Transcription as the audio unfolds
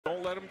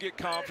let them get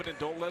confident.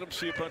 Don't let them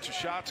see a bunch of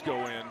shots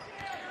go in.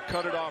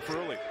 Cut it off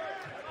early.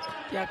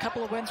 Yeah, a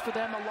couple of wins for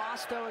them. A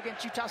loss, though,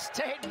 against Utah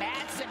State.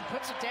 Madsen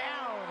puts it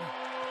down.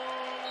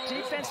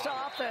 Defense to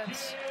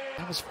offense.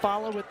 That was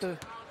followed with the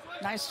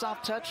nice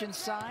soft touch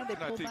inside. They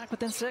pulled back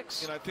within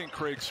 6. And I think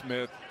Craig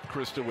Smith,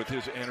 Krista, with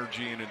his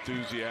energy and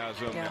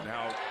enthusiasm and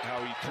how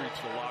he treats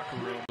the locker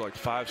room, like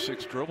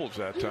 5-6 dribbles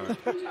that time.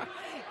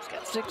 He's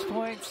got 6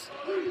 points.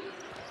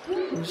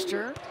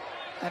 Booster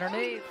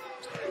underneath.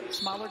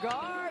 Smaller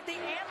guard, the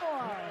and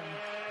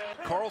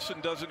one.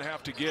 Carlson doesn't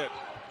have to get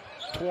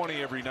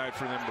 20 every night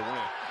for them to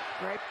win.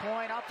 Great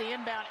point off the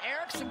inbound.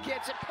 Erickson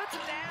gets it, puts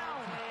it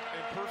down.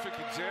 And perfect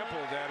example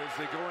of that is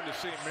they go into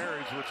St.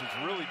 Mary's, which is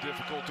really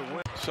difficult to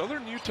win.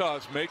 Southern Utah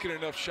is making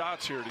enough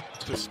shots here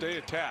to stay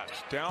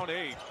attached. Down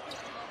 8.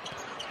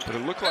 But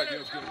it looked like it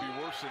was going to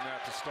be worse than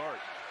that to start.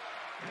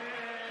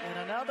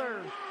 And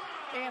another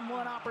and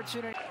one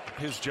opportunity.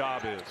 His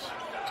job is.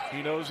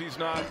 He knows he's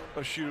not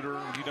a shooter.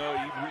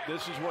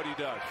 This is what he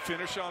does.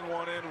 Finish on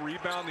one end,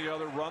 rebound the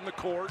other, run the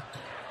court.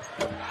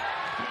 Now look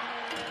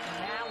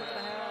at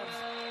the heads.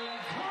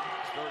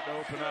 Starting to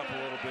open up a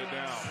little bit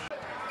now.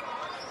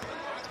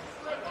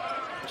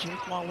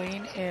 Jake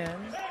Wallin in.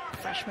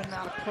 Freshman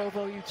out of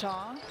Provo,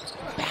 Utah.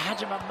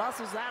 Badgema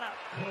muscles that up.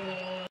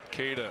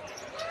 Keita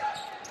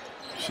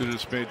should have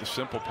just made the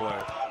simple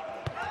play.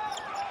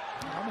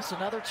 Almost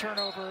another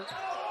turnover.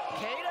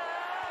 Keita,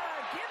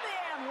 give the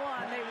and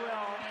one. They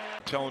will.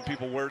 Telling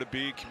people where to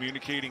be,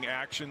 communicating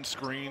action,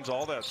 screens,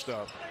 all that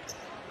stuff.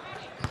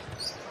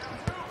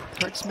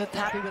 Craig Smith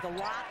happy with a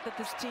lot that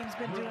this team's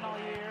been doing all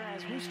year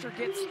as Wooster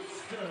gets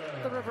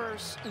the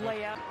reverse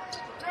layup.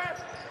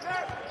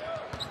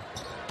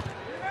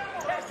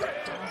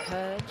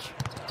 Hedge.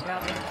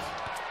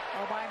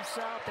 All by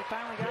himself. They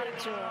finally got it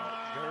to him.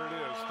 There it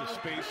is. The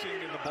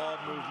spacing and the ball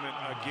movement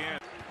again.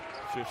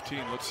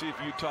 15. Let's see if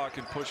Utah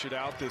can push it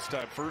out this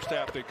time. First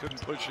half, they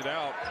couldn't push it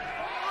out.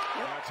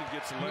 Madsen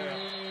gets a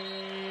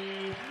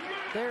layup.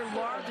 Their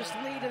largest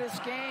lead of this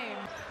game.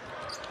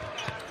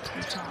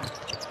 Utah.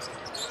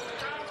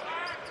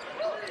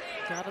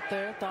 Got it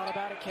there. Thought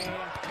about it,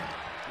 Keita.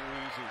 Too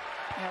easy.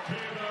 Yep.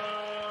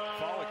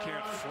 Fala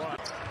can't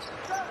front.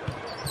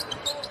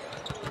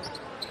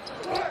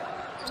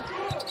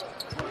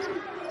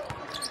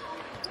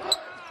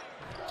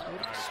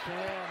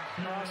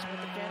 Carlson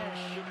with the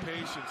finish. Good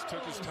patience,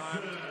 took his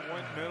time,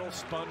 went middle,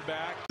 spun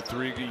back.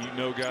 3,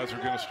 guys are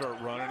going to start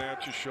running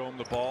at you, show them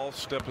the ball,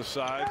 step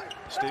aside,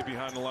 stay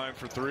behind the line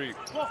for 3.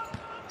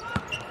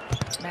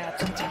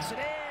 Madsen takes it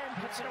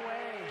in, puts it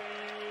away.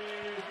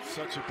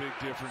 Such a big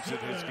difference in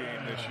his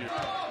game this year.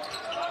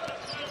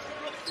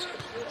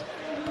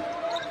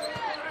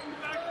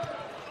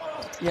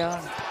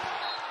 Young.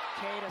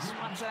 Keita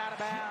swats it out of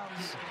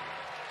bounds.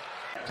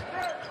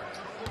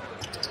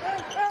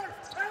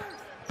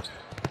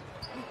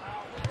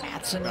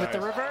 Madsen with the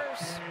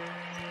reverse.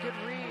 Good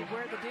read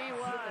where the D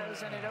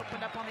was, and it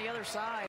opened up on the other side.